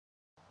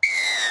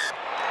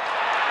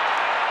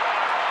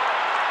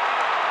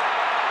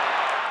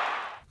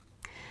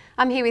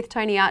I'm here with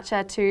Tony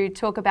Archer to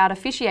talk about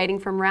officiating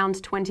from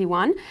round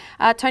 21.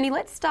 Tony,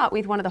 let's start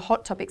with one of the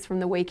hot topics from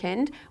the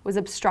weekend, was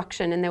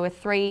obstruction, and there were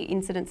 3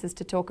 incidences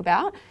to talk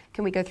about.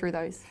 Can we go through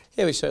those?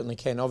 Yeah, we certainly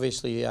can.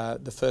 Obviously,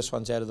 the first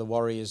one's out of the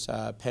Warriors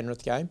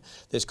Penrith game.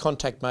 There's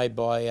contact made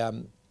by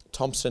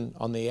Thompson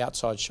on the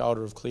outside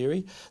shoulder of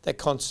Cleary. That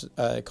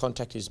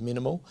contact is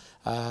minimal.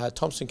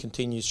 Thompson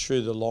continues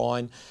through the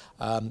line.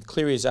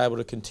 Cleary is able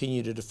to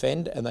continue to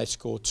defend, and they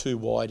score 2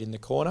 wide in the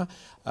corner.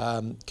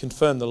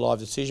 Confirm the live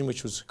decision,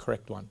 which was the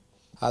correct one.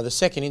 The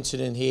second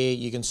incident here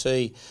you can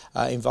see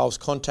involves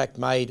contact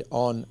made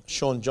on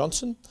Shaun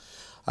Johnson.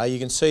 You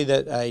can see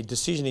that a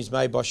decision is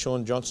made by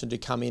Shaun Johnson to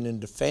come in and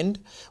defend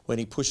when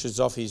he pushes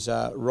off his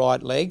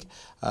right leg.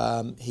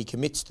 He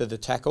commits to the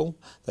tackle.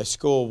 They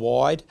score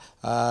wide.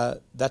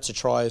 That's a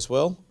try as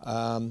well,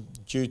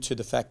 due to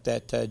the fact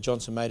that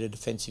Johnson made a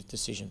defensive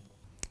decision.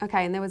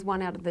 Okay, and there was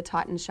one out of the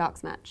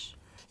Titans-Sharks match.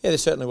 Yeah, there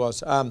certainly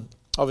was.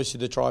 Obviously,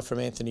 the try from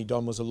Anthony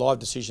Don was a live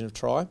decision of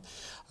try.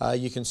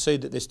 You can see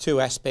that there's 2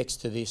 aspects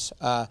to this.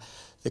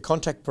 The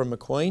contact from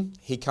McQueen,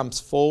 he comes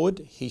forward,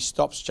 he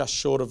stops just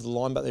short of the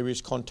line, but there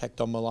is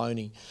contact on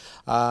Maloney.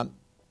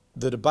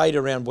 The debate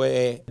around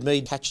where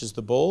Mead catches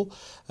the ball,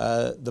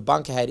 the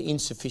bunker had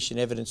insufficient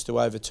evidence to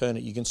overturn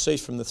it. You can see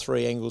from the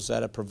 3 angles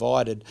that are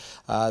provided,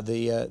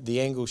 the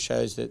angle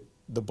shows that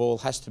the ball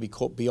has to be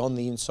caught beyond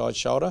the inside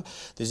shoulder.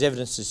 There's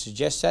evidence to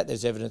suggest that.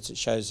 There's evidence that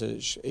shows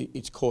that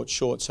it's caught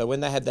short. So when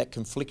they have that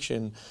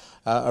confliction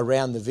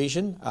around the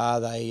vision,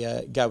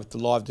 they go with the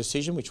live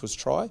decision, which was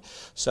try.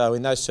 So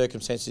in those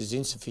circumstances, it's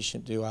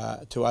insufficient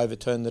to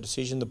overturn the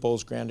decision. The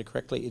ball's grounded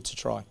correctly. It's a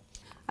try.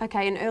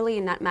 Okay, and early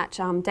in that match,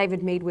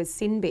 David Mead was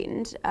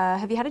sin-binned.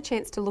 Have you had a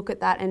chance to look at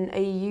that, and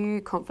are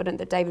you confident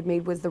that David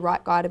Mead was the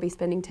right guy to be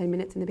spending 10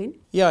 minutes in the bin?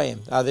 Yeah, I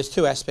am. There's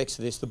 2 aspects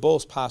to this. The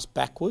ball's passed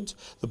backwards,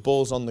 the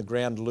ball's on the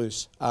ground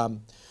loose.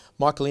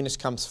 Michael Innes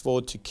comes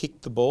forward to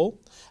kick the ball.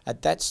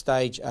 At that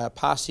stage,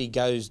 Parsi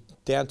goes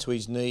down to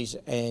his knees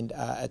and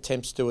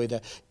attempts to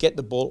either get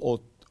the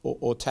ball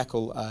or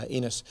tackle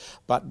Innes.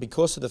 But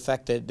because of the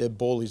fact that the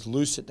ball is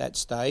loose at that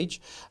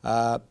stage,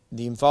 the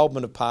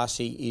involvement of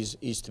Parsi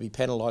is to be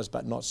penalised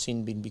but not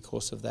sin-bin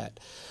because of that.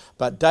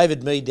 But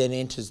David Mead then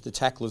enters the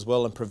tackle as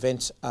well and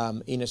prevents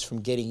Innes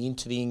from getting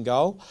into the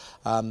in-goal.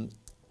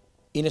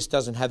 Innes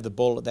doesn't have the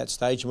ball at that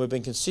stage, and we've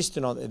been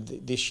consistent on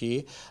this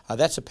year.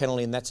 That's a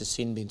penalty and that's a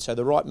sin bin. So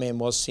the right man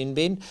was sin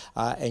bin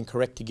and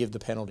correct to give the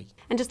penalty.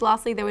 And just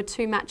lastly, there were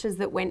 2 matches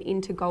that went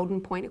into Golden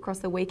Point across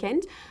the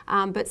weekend,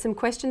 but some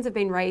questions have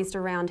been raised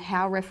around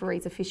how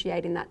referees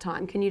officiate in that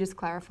time. Can you just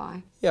clarify?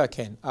 Yeah, I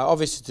can.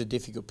 Obviously, it's a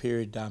difficult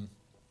period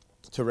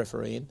to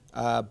referee in,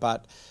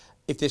 but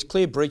if there's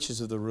clear breaches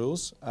of the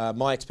rules,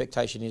 my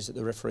expectation is that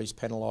the referees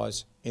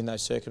penalise in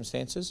those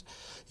circumstances.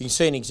 You can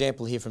see an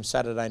example here from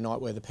Saturday night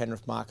where the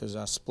Penrith markers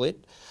are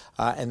split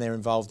and they're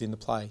involved in the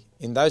play.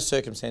 In those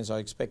circumstances, I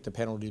expect the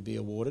penalty to be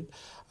awarded.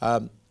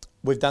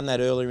 We've done that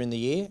earlier in the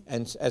year,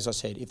 and as I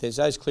said, if there's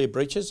those clear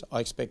breaches,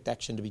 I expect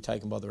action to be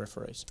taken by the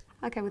referees.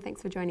 Okay, well,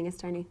 thanks for joining us,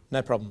 Tony.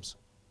 No problems.